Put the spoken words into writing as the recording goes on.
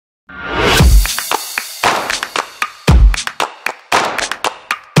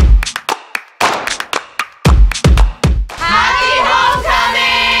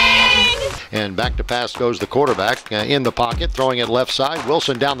Back to pass goes the quarterback in the pocket, throwing it left side.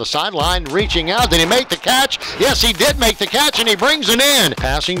 Wilson down the sideline, reaching out. Did he make the catch? Yes, he did make the catch, and he brings it in.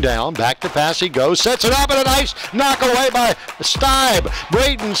 Passing down, back to pass he goes, sets it up, and a nice knock away by Stibe.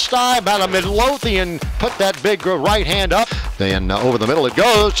 Braden Stibe out of Midlothian put that big right hand up. Then over the middle it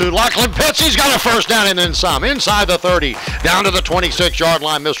goes to Lachlan Pitts. He's got a first down and then some. Inside the 30, down to the 26-yard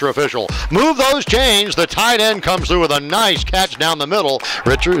line, Mr. Official. Move those chains. The tight end comes through with a nice catch down the middle.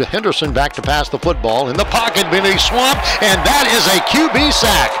 Richard Henderson back to pass the football in the pocket, being swamped, and that is a QB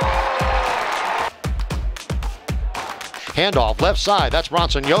sack. Handoff left side. That's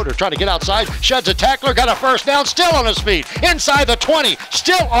Bronson Yoder trying to get outside. Sheds a tackler. Got a first down. Still on his feet. Inside the 20.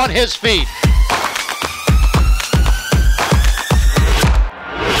 Still on his feet.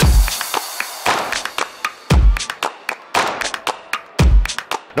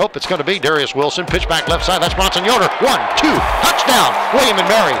 Nope, it's going to be Darius Wilson. Pitch back left side. That's Bronson Yoder. 1, 2. Touchdown. William and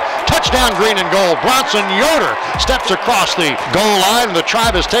Mary. Touchdown, green and gold. Bronson Yoder steps across the goal line. The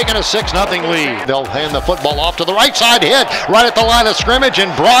Tribe has taken a 6-0 lead. They'll hand the football off to the right side. Hit right at the line of scrimmage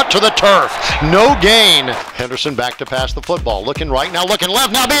and brought to the turf. No gain. Henderson back to pass the football. Looking right, now looking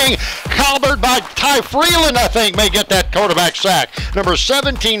left. Now being collared by Ty Freeland, I think, may get that quarterback sack. Number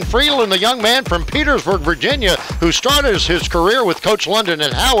 17, Freeland, the young man from Petersburg, Virginia, who started his career with Coach London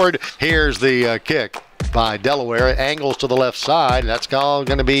at Howard. Here's the kick by Delaware. It angles to the left side. That's all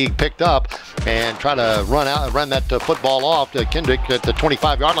going to be picked up and try to run that football off to Kendrick at the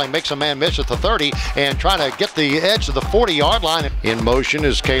 25-yard line. Makes a man miss at the 30 and trying to get the edge of the 40-yard line. In motion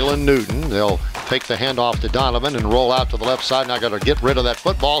is Kalen Newton. They'll take the handoff to Donovan and roll out to the left side. Now got to get rid of that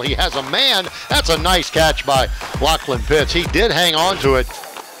football. He has a man. That's a nice catch by Lachlan Pitts. He did hang on to it.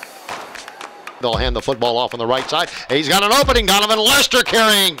 They'll hand the football off on the right side. He's got an opening. Donovan Lester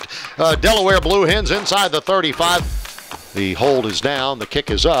carrying Delaware Blue Hens inside the 35. The hold is down. The kick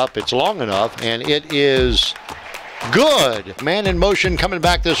is up. It's long enough, and it is good. Man in motion coming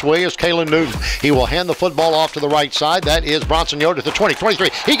back this way is Kalen Newton. He will hand the football off to the right side. That is Bronson Yoder at the 20, 23.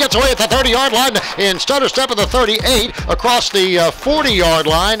 He gets away at the 30-yard line in stutter step at the 38 across the 40-yard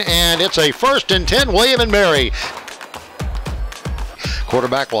line, and it's a 1st and 10, William and Mary.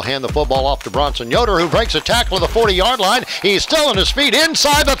 Quarterback will hand the football off to Bronson Yoder, who breaks a tackle at the 40-yard line. He's still on his feet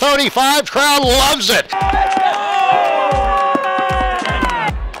inside the 35. Crowd loves it.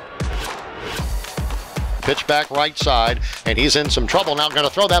 Pitch back right side, and he's in some trouble now. Going to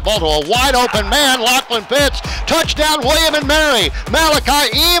throw that ball to a wide open man, Lachlan Pitts. Touchdown, William and Mary.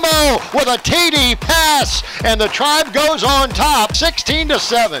 Malachi Emo with a TD pass, and the Tribe goes on top,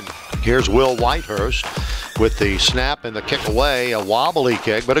 16-7. Here's Will Whitehurst with the snap and the kick away. A wobbly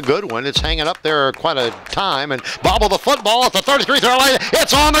kick, but a good one. It's hanging up there quite a time, and bobble the football at the 33-yard line.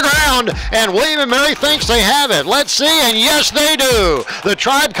 It's on the ground, and William and Mary thinks they have it. Let's see, and yes, they do. The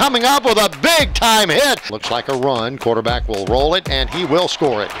Tribe coming up with a big-time hit. Looks like a run. Quarterback will roll it, and he will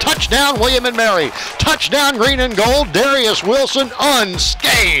score it. Touchdown, William and Mary. Touchdown, green and gold. Darius Wilson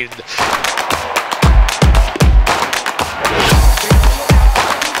unscathed.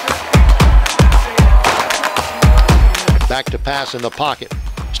 Back to pass in the pocket.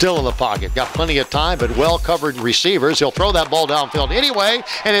 Still in the pocket. Got plenty of time, but well-covered receivers. He'll throw that ball downfield anyway,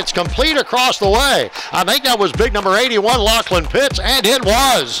 and it's complete across the way. I think that was big number 81, Lachlan Pitts, and it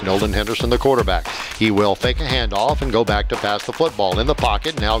was. Nolan Henderson, the quarterback. He will fake a handoff and go back to pass the football in the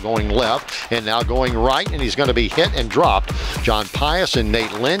pocket. Now going left and now going right, and he's going to be hit and dropped. John Pius and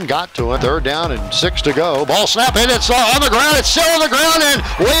Nate Lynn got to him. 3rd down and 6 to go. Ball snap in. It's on the ground. It's still on the ground, and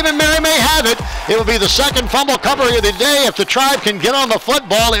William and Mary may have it. It will be the 2nd fumble recovery of the day. If the Tribe can get on the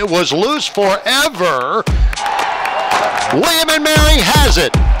football, it was loose forever. William and Mary has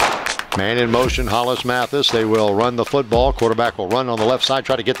it. Man in motion, Hollis Mathis. They will run the football. Quarterback will run on the left side,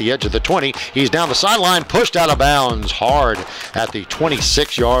 try to get the edge of the 20. He's down the sideline, pushed out of bounds hard at the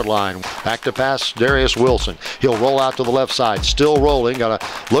 26-yard line. Back to pass, Darius Wilson. He'll roll out to the left side, still rolling. Got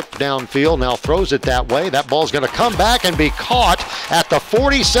to look downfield, now throws it that way. That ball's going to come back and be caught at the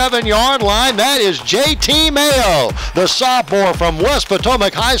 47-yard line. That is J.T. Mayo, the sophomore from West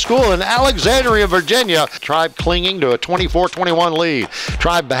Potomac High School in Alexandria, Virginia. Tribe clinging to a 24-21 lead.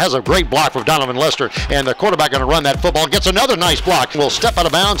 Tribe has a great block from Donovan Lester, and the quarterback going to run that football. Gets another nice block. Will step out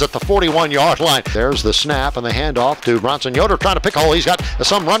of bounds at the 41-yard line. There's the snap and the handoff to Bronson Yoder, trying to pick a hole. He's got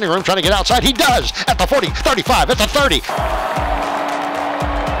some running room, trying to get outside. He does at the 40, 35, at the 30.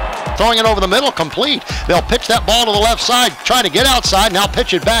 Throwing it over the middle, complete. They'll pitch that ball to the left side, trying to get outside. Now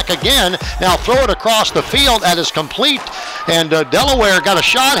pitch it back again. Now throw it across the field. That is complete and Delaware got a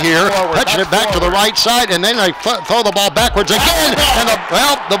shot here, pitching it back to the right side, and then they throw the ball backwards again, and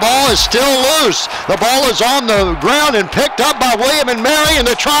the ball is still loose. The ball is on the ground and picked up by William and Mary, and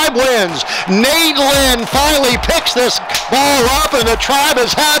the Tribe wins. Nate Lynn finally picks this ball up, and the Tribe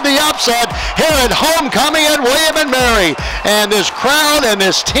has had the upset here at homecoming at William and Mary, and this crowd and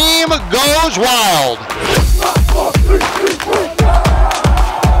this team goes wild.